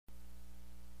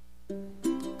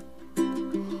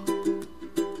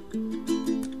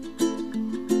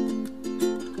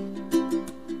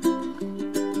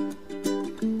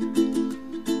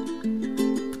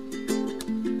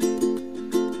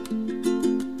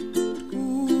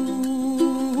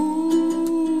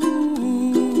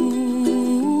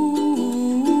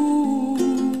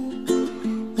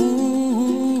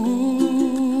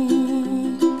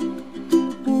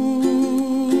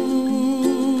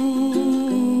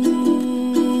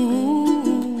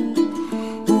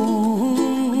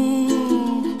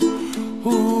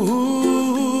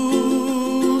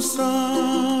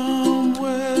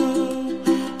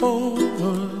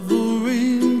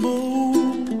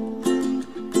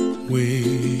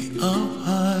way up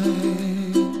high,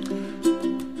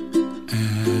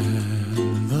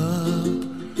 and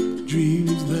the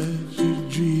dreams that you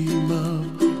dream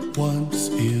of once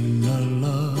in a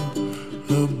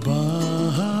lullaby.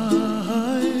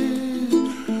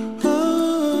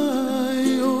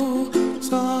 Oh,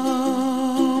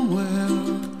 somewhere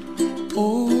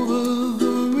over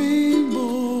the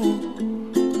rainbow,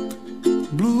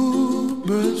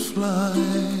 bluebirds fly.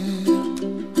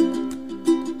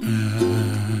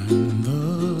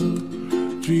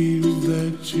 Dreams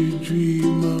that you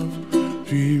dream of,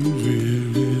 dreams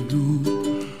really do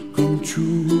come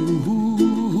true.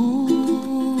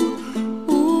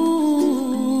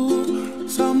 Ooh,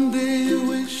 someday you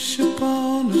wish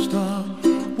upon a star,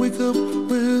 wake up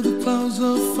where the clouds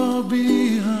are far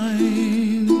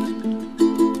behind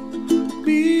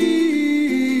me,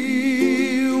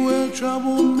 where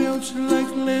trouble melts like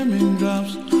lemon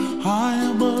drops, high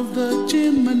above the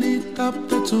chimney top.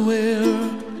 That's where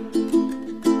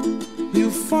you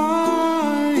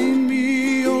find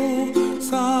me, oh,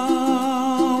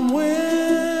 somewhere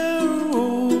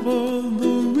over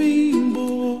the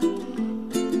rainbow,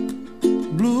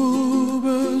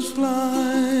 bluebirds fly,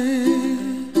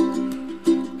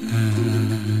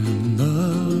 and the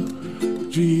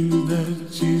dreams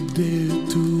that you dare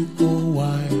to, oh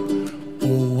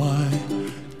why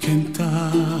can't I?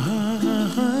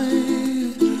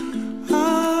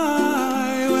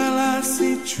 Well, I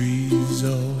see trees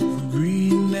of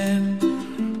green and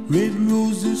red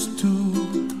roses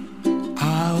too.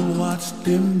 I'll watch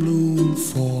them bloom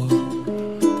for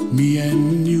me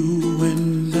and you,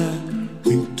 and I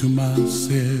think to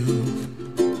myself,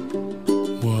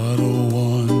 what a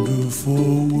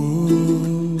wonderful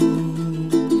world.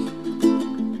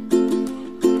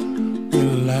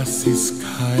 Well, I see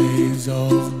skies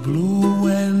of blue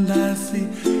and I see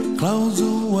clouds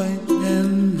of white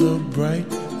and the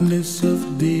brightness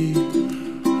of day.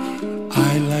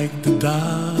 I like the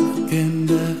dark and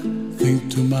I think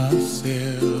to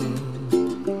myself,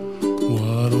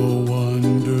 what a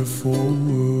wonderful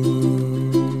world.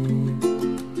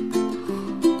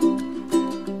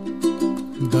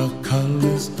 The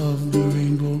colors of the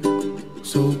rainbow,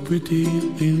 so pretty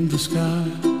in the sky,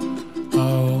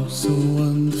 are also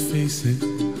on the faces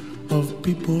of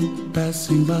people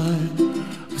passing by.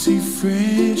 I see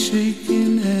friends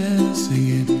shaking and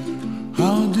singing,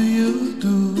 how do you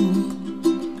do?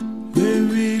 They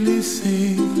really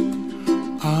say,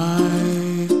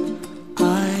 I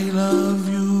love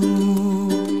you.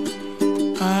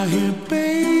 I hear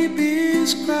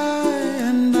babies cry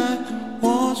and I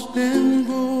watch them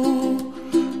grow.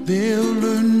 They'll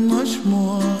learn much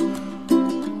more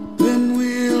than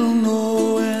we'll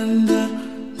know, and I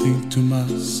think to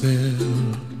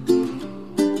myself,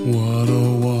 what a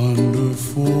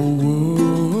wonderful world.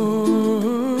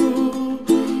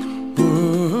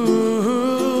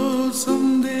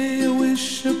 Someday I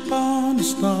wish upon a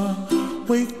star,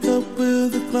 wake up where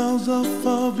the clouds are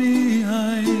far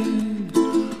behind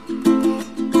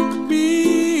me,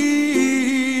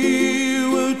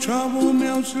 where trouble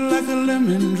melts like a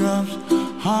lemon drops,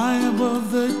 high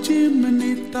above the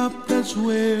chimney top. That's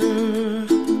where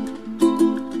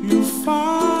you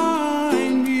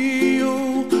find me,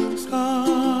 oh,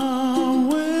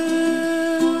 somewhere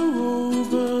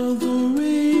over the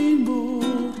rainbow,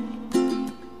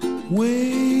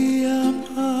 way up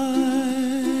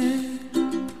high,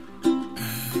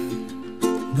 and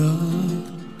the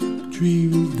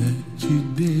dreams that you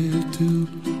dare to,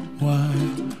 why